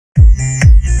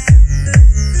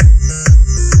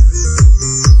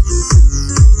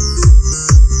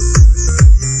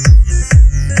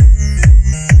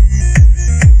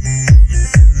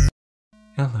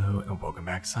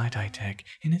Sci-Tech.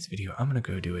 In this video, I'm going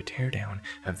to go do a teardown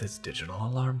of this digital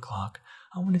alarm clock.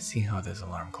 I want to see how this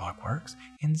alarm clock works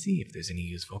and see if there's any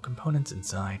useful components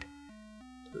inside.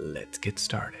 Let's get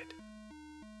started.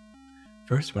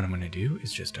 First, what I'm going to do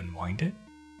is just unwind it,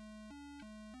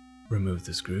 remove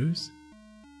the screws.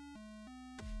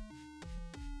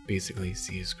 Basically,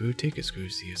 see a screw, take a screw,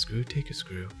 see a screw, take a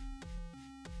screw.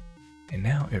 And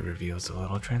now it reveals a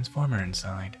little transformer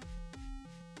inside.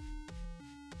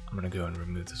 I'm going to go and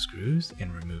remove the screws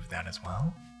and remove that as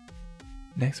well.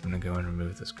 Next, I'm going to go and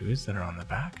remove the screws that are on the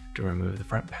back to remove the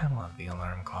front panel of the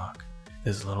alarm clock.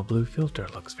 This little blue filter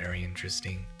looks very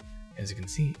interesting. As you can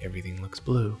see, everything looks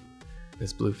blue.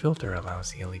 This blue filter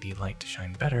allows the LED light to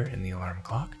shine better in the alarm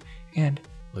clock, and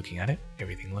looking at it,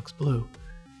 everything looks blue.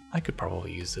 I could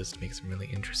probably use this to make some really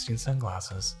interesting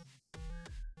sunglasses.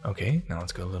 Okay, now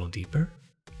let's go a little deeper.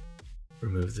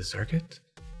 Remove the circuit.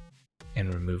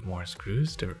 And remove more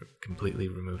screws to completely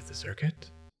remove the circuit.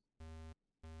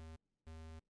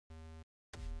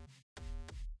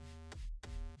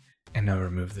 And now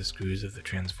remove the screws of the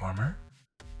transformer.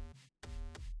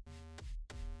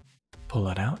 Pull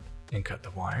it out and cut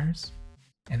the wires.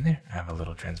 And there, I have a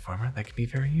little transformer that can be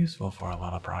very useful for a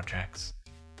lot of projects.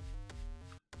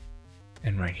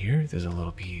 And right here, there's a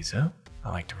little piezo.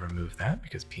 I like to remove that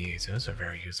because piezos are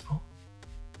very useful.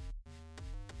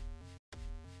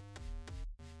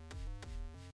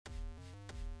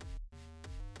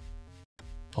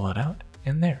 Pull it out,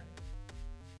 and there.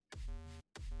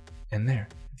 And there,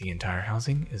 the entire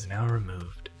housing is now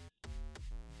removed.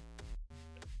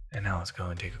 And now let's go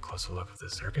and take a closer look at the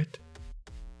circuit.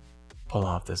 Pull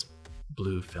off this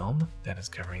blue film that is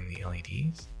covering the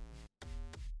LEDs.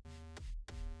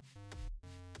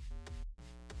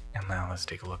 And now let's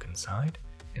take a look inside,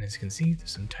 and as you can see,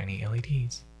 there's some tiny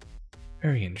LEDs.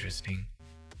 Very interesting.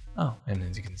 Oh, and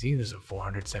as you can see, there's a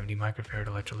 470 microfarad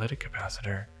electrolytic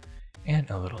capacitor. And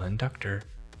a little inductor.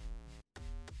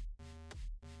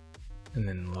 And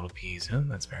then a little piezo,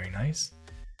 that's very nice.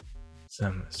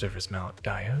 Some surface mount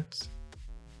diodes.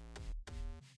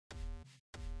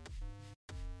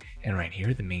 And right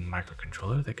here, the main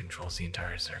microcontroller that controls the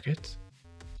entire circuit.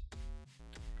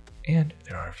 And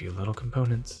there are a few little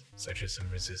components, such as some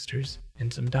resistors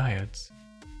and some diodes.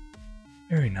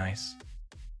 Very nice.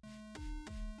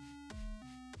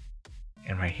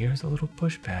 And right here is a little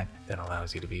push pad that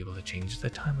allows you to be able to change the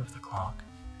time of the clock.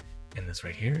 And this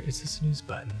right here is the snooze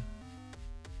button.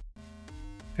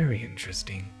 Very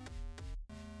interesting.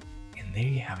 And there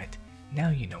you have it. Now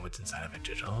you know what's inside of a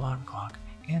digital alarm clock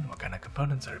and what kind of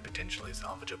components are potentially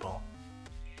salvageable.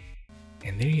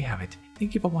 And there you have it.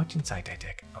 Thank you for watching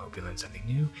Sci-Tech. I hope you learned something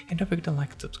new, and don't forget to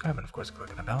like and subscribe, and of course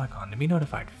click on the bell icon to be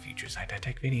notified for future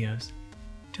Sci-Tech videos.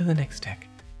 Till the next tech,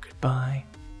 goodbye.